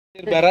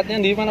Baratnya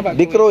di mana, Pak?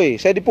 Di Krui,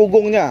 saya di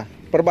punggungnya,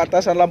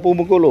 perbatasan Lampung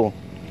Bengkulu.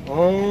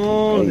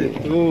 Oh,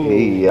 gitu.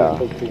 Iya.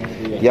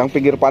 Yang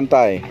pinggir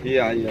pantai.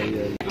 Iya.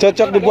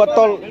 Cocok dibuat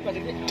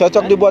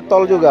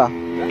tol juga.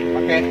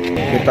 Pakai.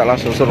 Kita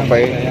langsung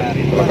survei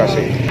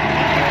lokasi.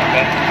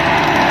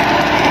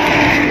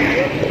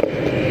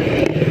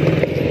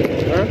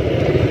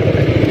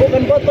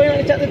 Bukan foto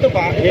yang dicat itu,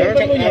 Pak.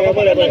 Yang perlunya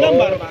boleh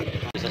gambar, Pak.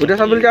 Udah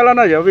sambil jalan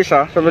aja,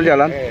 bisa sambil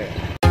jalan.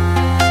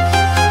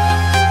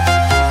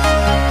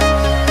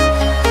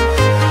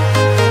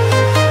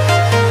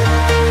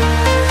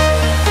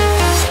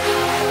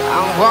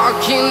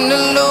 Walking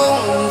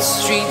alone, the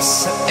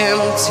streets are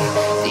empty.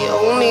 The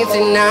only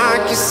thing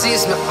I can see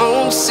is my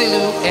own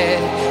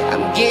silhouette.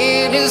 I'm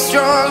getting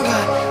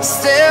stronger,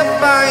 step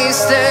by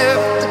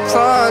step. The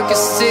clock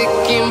is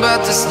ticking,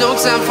 but there's no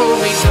time for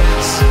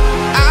regrets.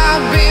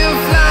 I've been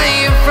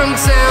flying from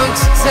town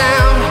to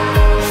town,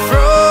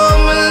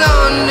 from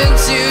London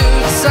to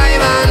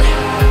Taiwan.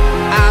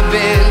 I've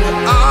been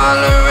all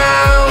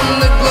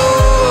around the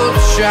globe,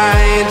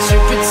 trying to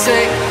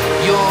protect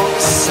your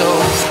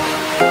soul.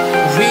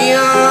 We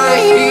are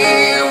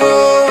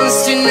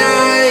heroes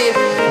tonight.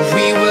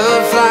 We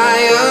will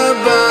fly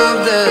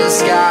above the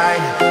sky.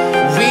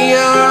 We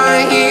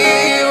are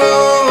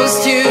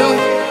heroes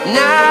tonight.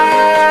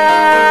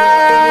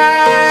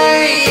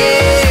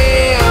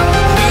 Yeah.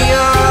 We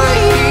are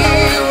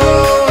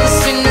heroes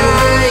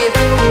tonight.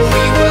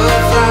 We will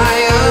fly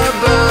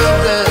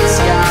above the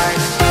sky.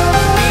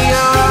 We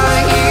are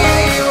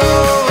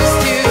heroes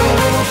tonight.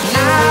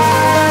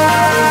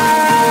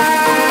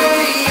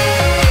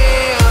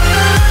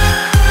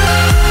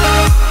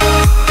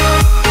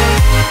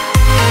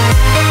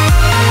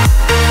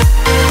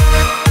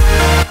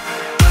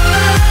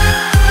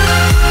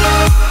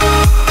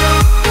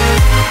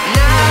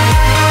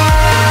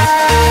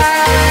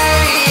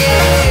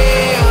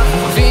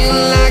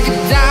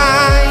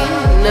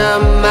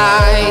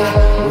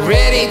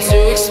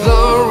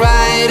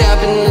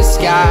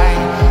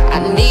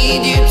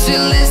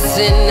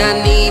 I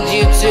need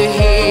you to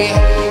hear,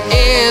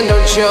 and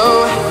don't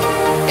show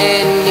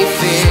any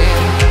fear.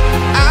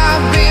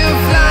 I've been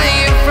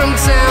flying from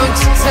town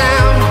to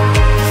town,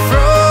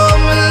 from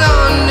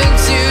London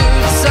to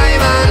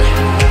Taiwan.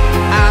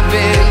 I've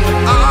been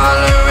all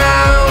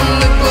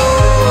around the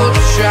globe,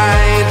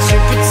 trying to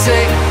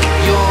protect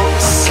your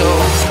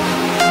soul.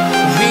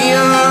 We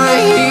are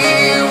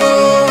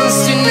heroes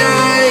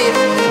tonight.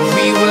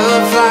 We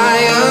will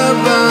fly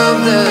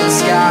above the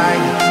sky.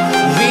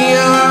 We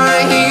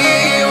are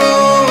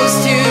heroes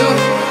tonight.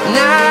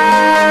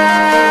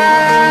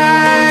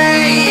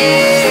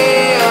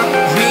 Yeah.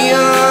 We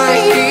are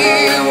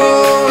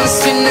heroes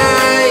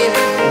tonight.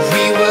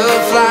 We will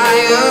fly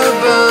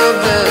above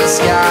the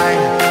sky.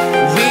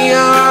 We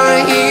are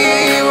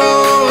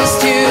heroes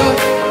tonight.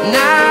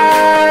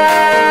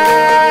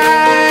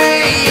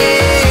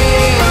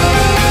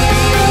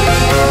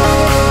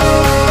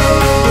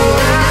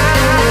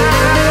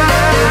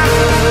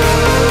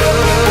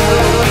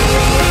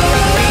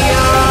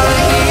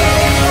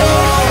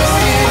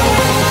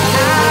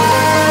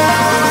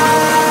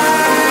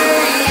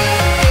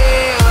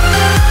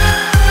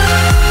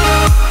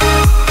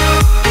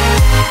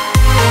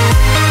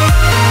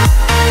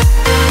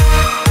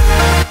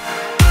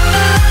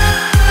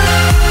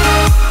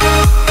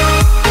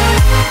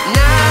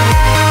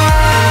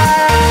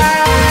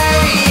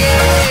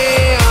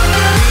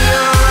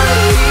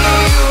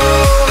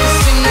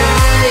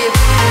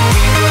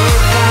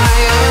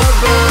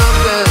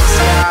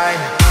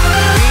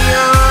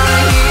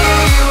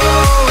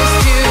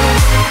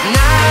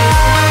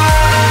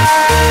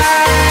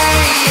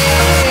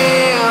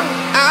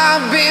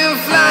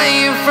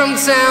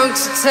 Town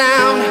to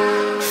town,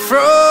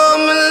 from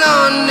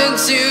London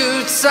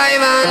to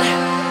Taiwan.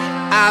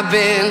 I've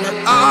been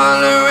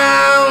all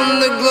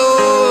around the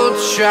globe,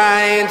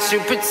 trying to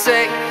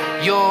protect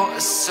your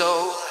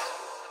soul.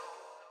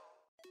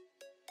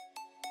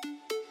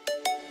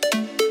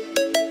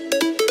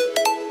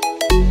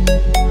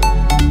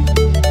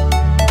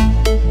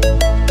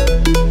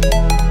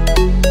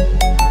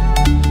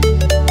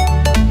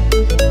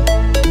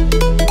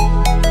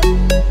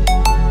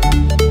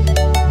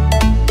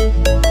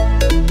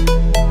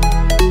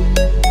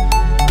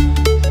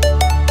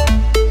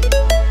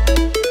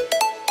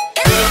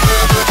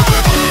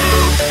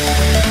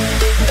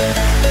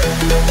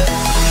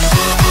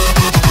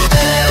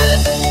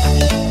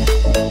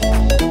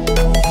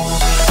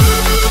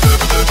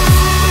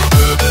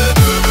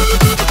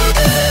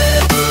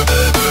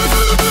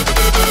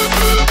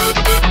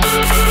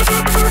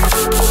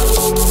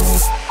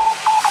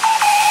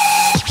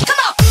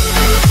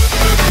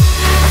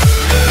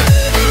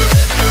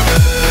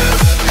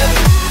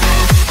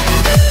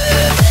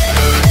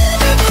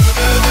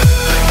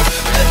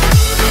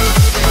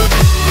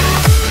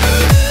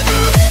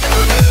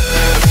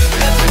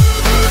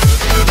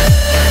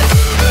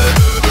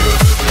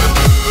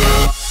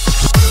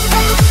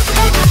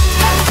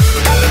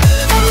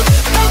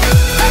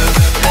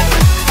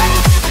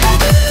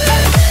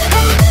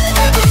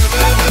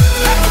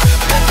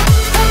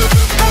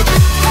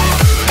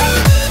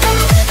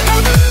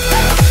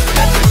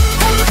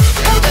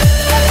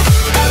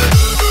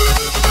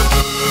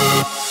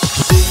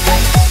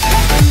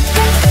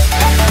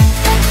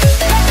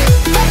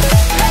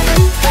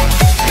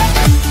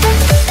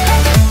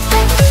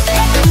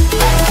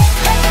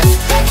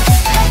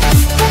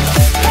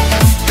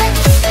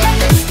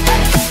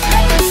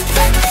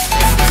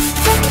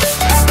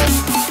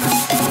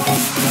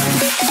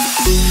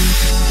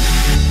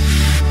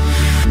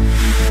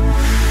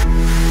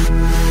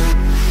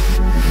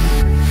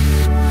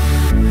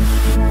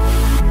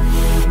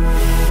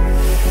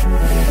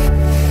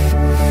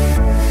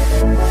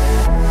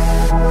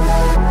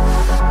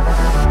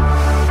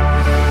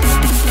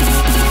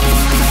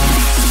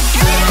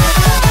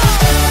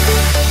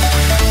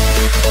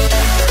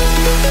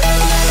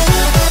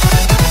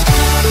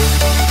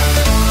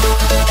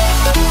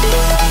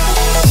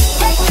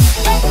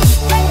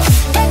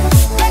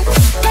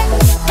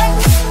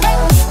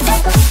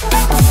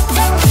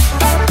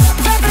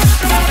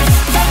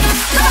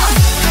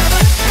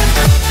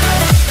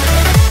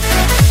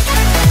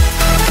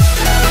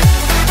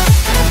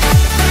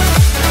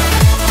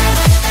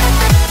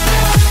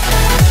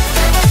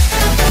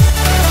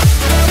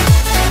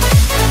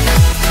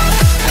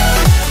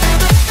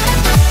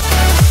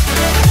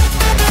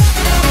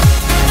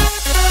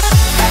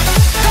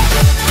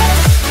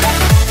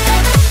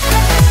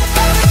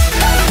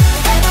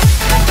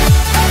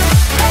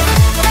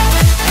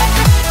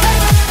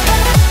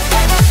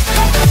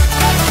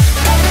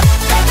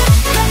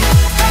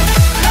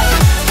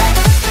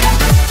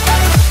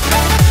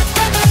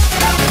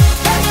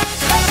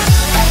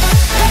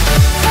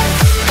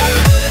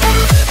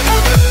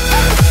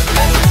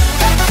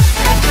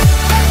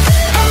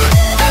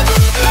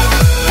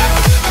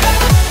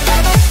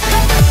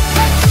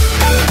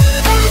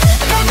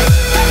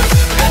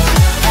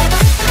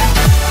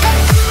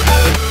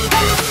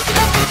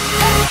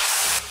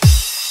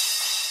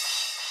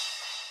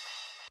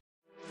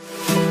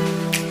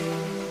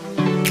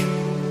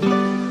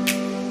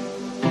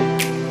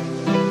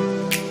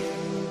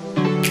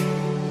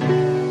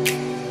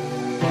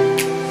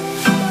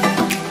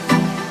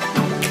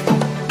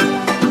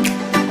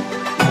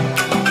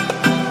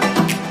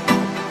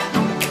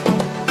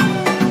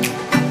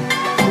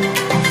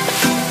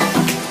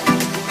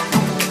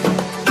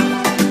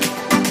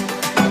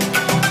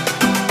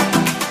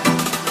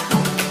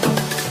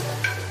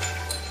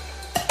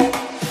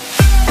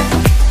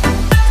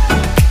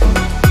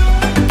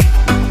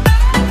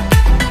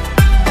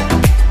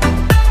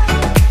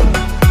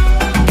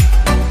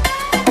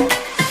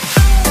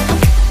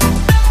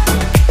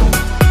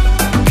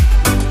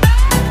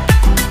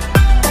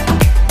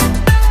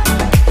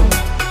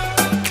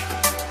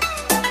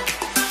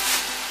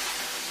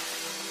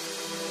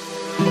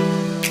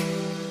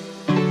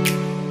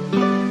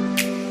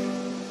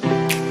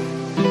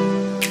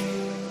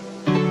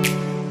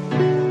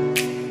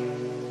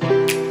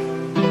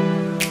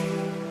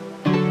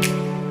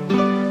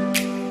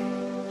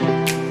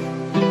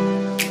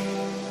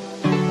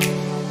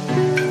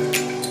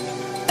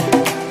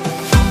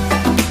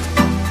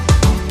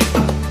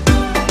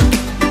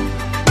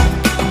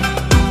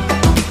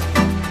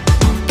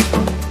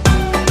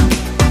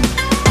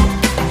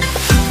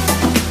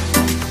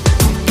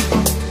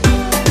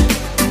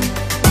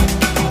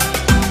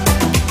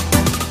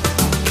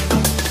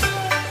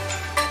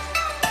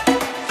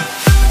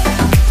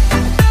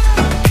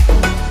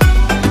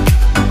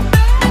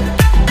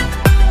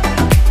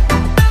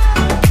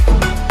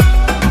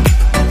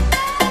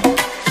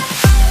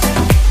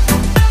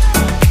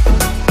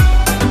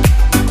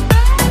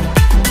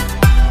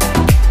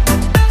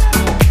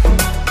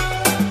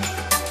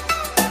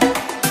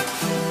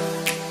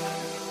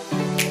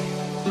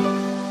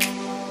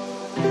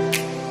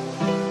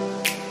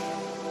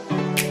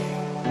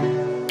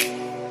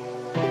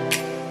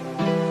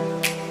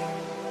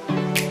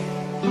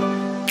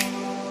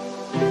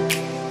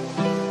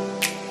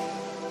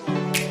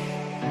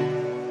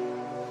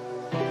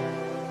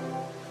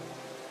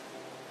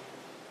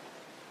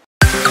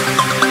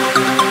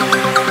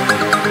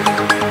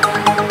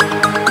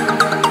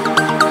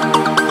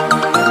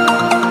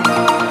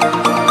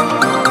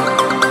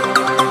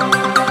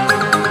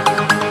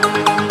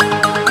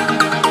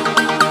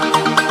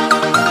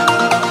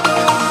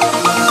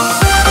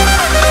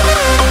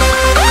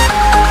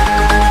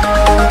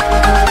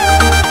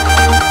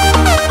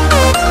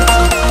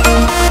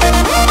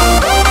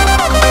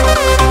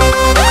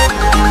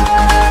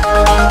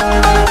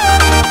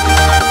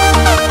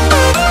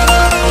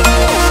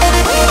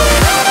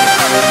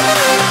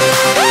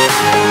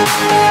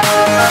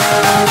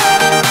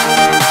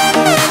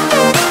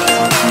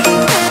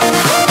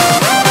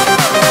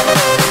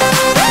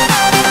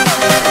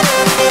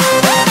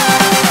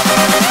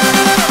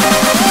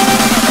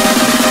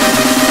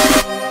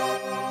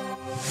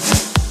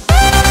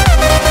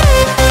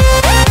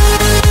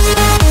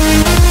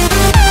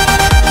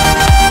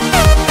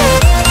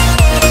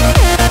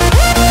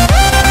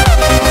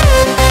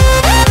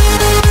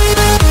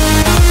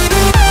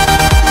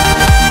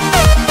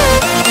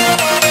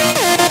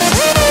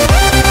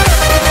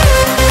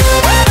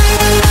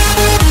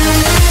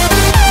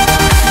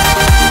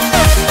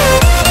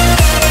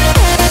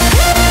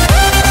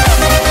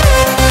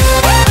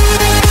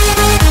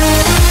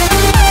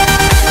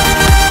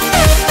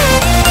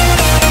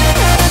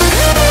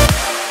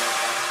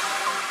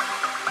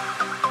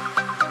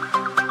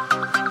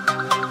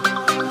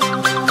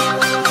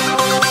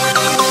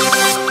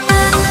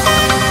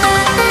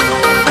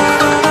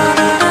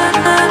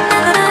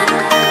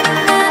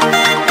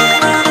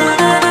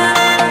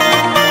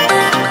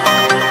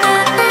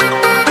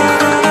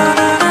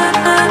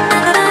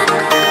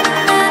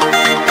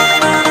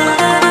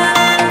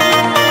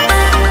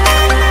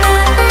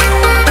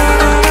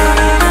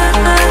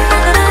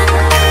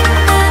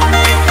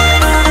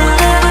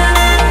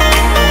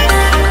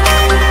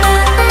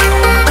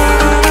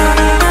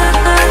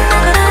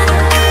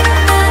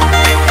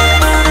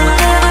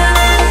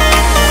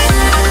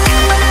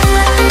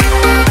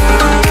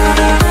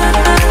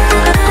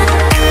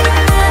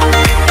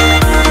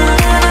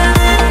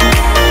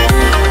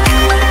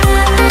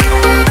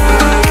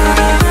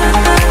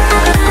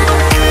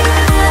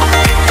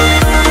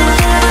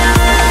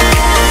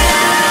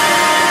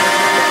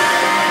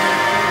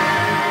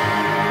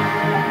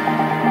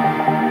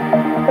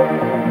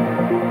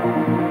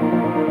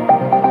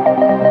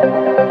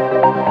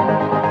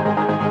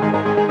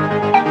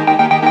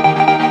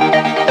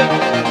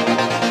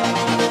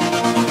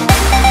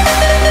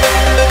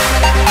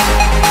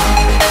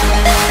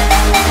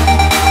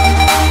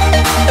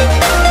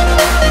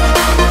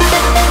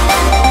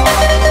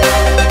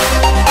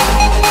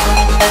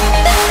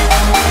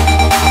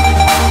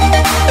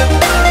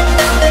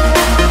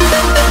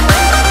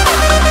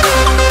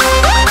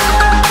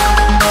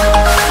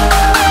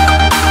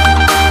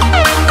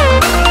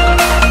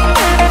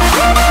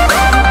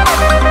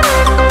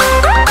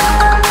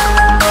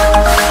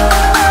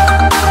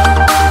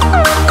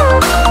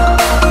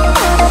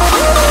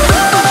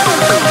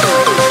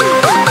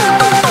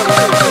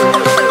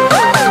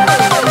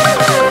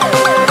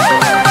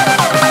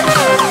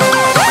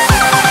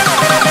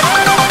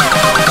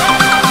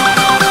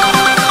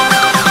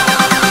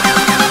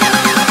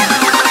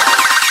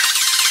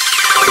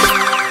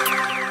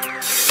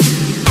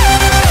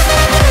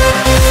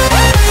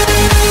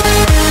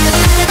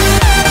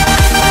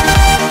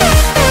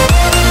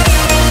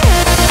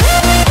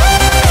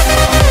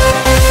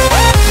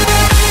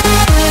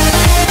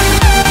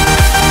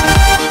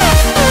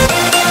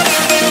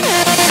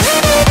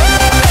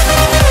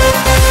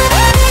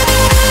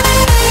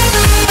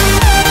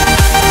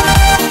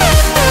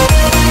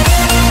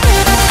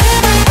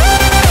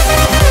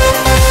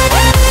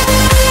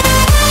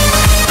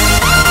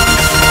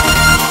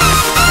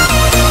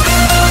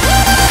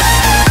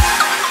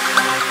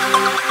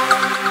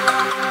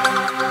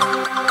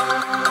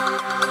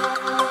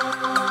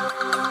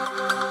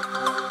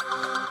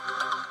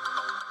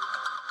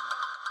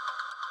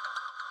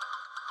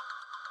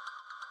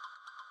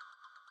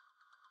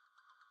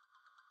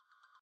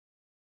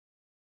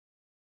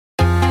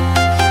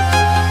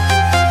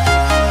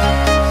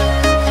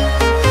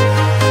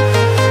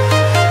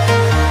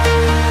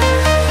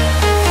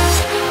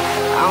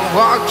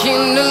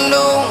 Walking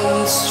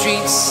alone, the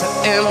streets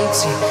are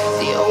empty.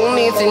 The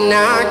only thing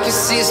I can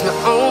see is my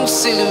own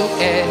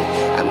silhouette.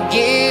 I'm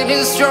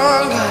getting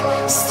stronger,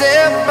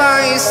 step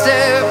by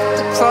step.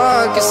 The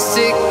clock is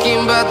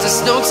ticking, but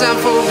there's no time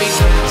for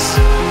regrets.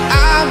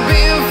 I've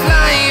been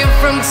flying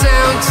from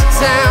town to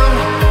town,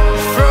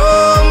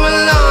 from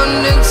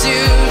London to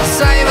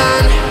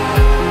Taiwan.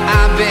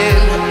 I've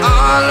been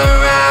all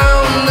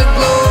around the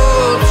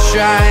globe,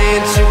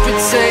 trying to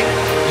protect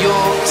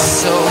your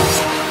soul.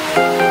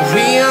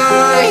 We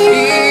are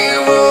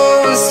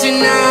heroes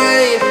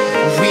tonight.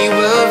 We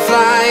will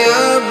fly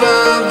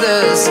above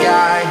the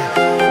sky.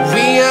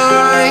 We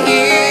are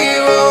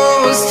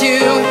heroes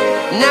tonight.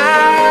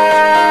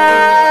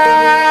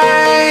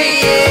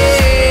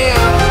 Yeah.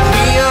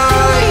 We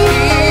are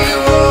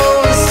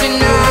heroes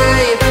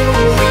tonight.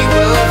 We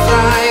will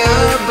fly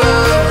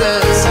above the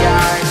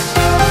sky.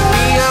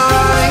 We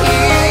are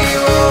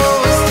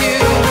heroes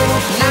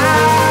tonight. Yeah.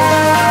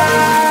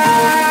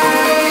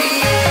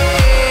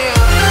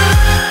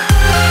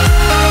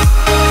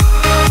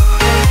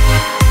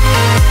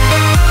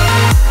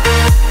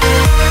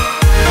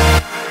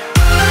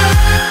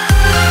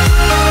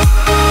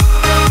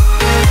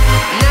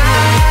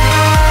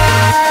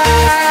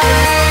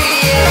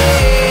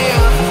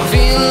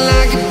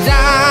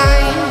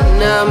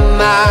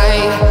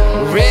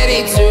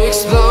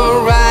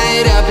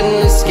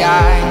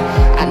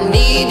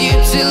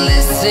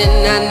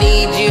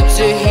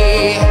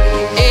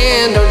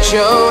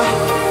 show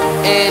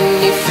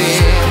any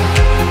fear.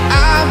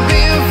 I've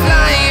been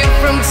flying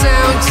from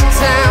town to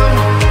town,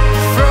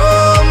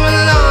 from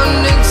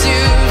London to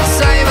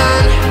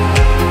Taiwan.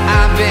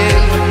 I've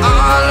been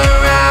all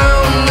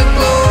around the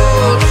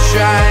globe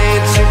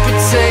trying to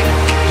protect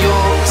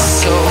your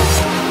soul.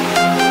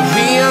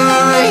 We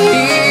are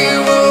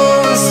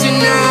heroes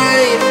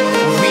tonight.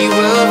 We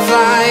will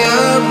fly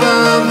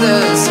above the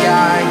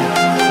sky.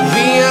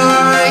 We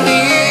are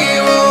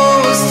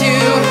heroes tonight.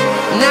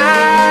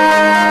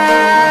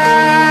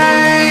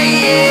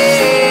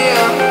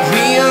 Yeah.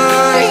 We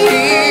are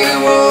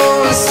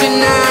heroes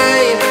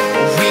tonight.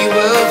 We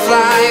will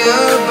fly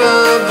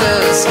above the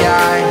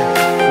sky.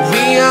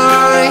 We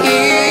are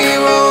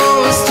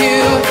heroes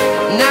tonight.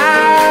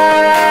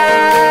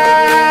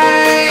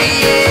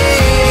 Yeah.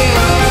 We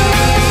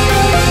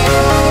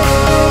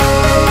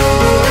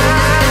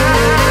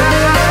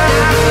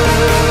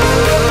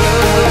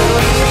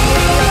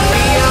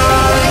are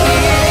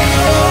heroes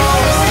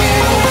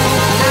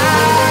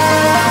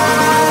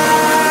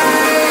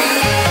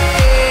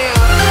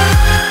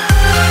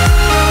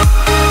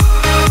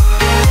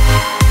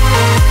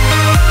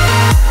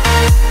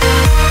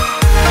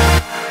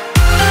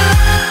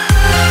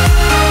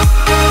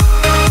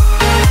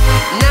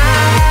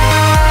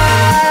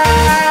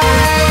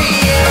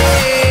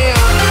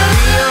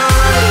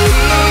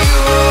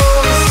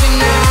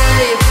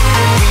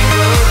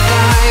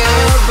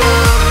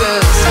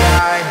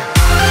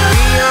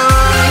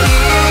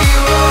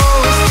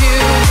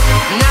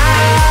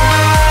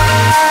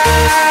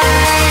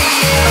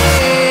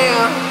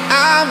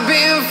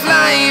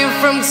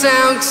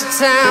town to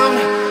town,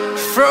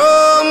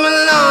 from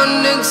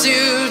London to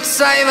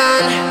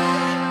Taiwan.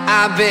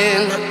 I've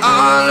been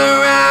all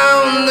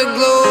around the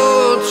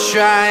globe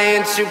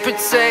trying to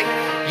protect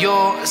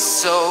your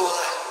soul.